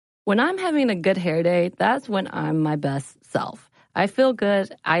When I'm having a good hair day, that's when I'm my best self. I feel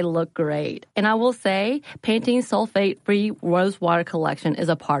good, I look great. And I will say, Pantene sulfate-free Rose Water Collection is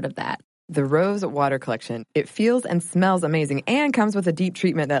a part of that. The Rose Water Collection. It feels and smells amazing and comes with a deep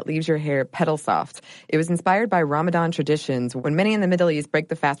treatment that leaves your hair petal soft. It was inspired by Ramadan traditions when many in the Middle East break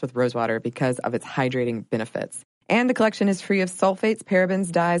the fast with rose water because of its hydrating benefits. And the collection is free of sulfates,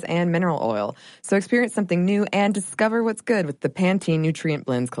 parabens, dyes, and mineral oil. So experience something new and discover what's good with the Pantene Nutrient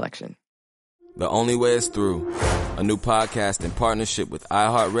Blends collection. The Only Way is Through, a new podcast in partnership with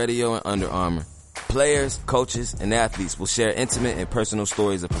iHeartRadio and Under Armour. Players, coaches, and athletes will share intimate and personal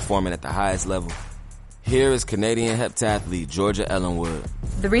stories of performing at the highest level. Here is Canadian heptathlete Georgia Ellenwood.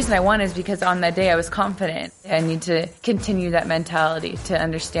 The reason I won is because on that day I was confident. I need to continue that mentality to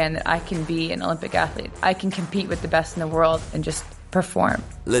understand that I can be an Olympic athlete. I can compete with the best in the world and just perform.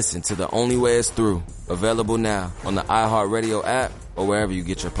 Listen to The Only Way is Through, available now on the iHeartRadio app or wherever you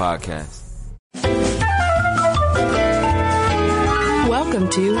get your podcasts. Welcome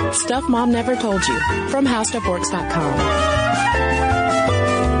to Stuff Mom Never Told You from HowStuffWorks.com.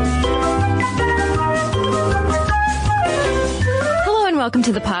 Welcome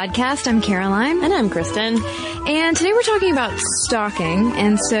to the podcast. I'm Caroline. And I'm Kristen. And today we're talking about stalking.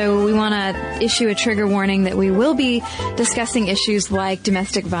 And so we want to issue a trigger warning that we will be discussing issues like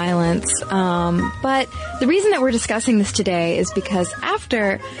domestic violence. But the reason that we're discussing this today is because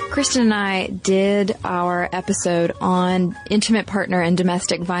after Kristen and I did our episode on intimate partner and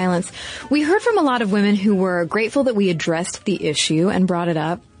domestic violence, we heard from a lot of women who were grateful that we addressed the issue and brought it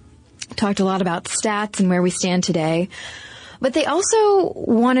up. Talked a lot about stats and where we stand today. But they also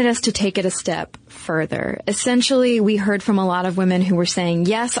wanted us to take it a step further. Essentially, we heard from a lot of women who were saying,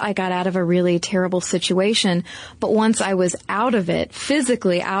 yes, I got out of a really terrible situation, but once I was out of it,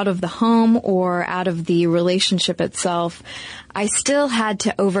 physically out of the home or out of the relationship itself, I still had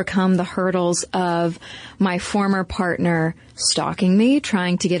to overcome the hurdles of my former partner stalking me,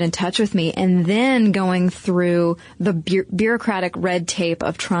 trying to get in touch with me, and then going through the bureaucratic red tape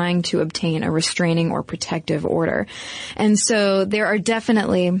of trying to obtain a restraining or protective order. And so there are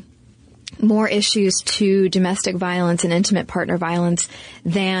definitely more issues to domestic violence and intimate partner violence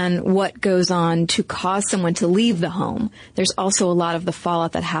than what goes on to cause someone to leave the home. There's also a lot of the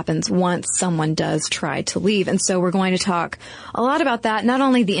fallout that happens once someone does try to leave. And so we're going to talk a lot about that, not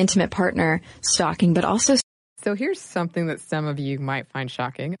only the intimate partner stalking, but also... So here's something that some of you might find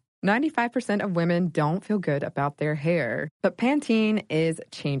shocking. 95% of women don't feel good about their hair, but Pantene is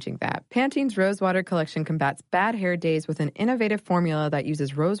changing that. Pantene's Rose Water Collection combats bad hair days with an innovative formula that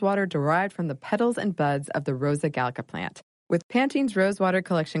uses rose water derived from the petals and buds of the Rosa gallica plant. With Pantene's Rose Water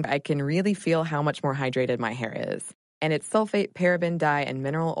Collection, I can really feel how much more hydrated my hair is. And it's sulfate, paraben, dye, and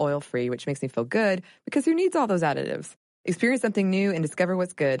mineral oil free, which makes me feel good because who needs all those additives? Experience something new and discover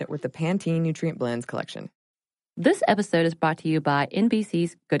what's good with the Pantene Nutrient Blends collection. This episode is brought to you by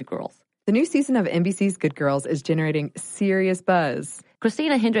NBC's Good Girls. The new season of NBC's Good Girls is generating serious buzz.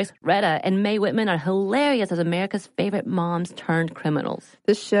 Christina Hendricks, Retta, and Mae Whitman are hilarious as America's favorite moms turned criminals.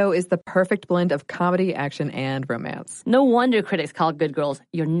 This show is the perfect blend of comedy, action, and romance. No wonder critics call Good Girls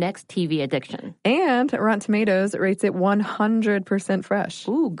your next TV addiction. And Rotten Tomatoes rates it 100% fresh.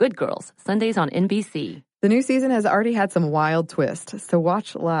 Ooh, Good Girls, Sundays on NBC. The new season has already had some wild twists, so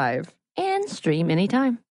watch live. And stream anytime.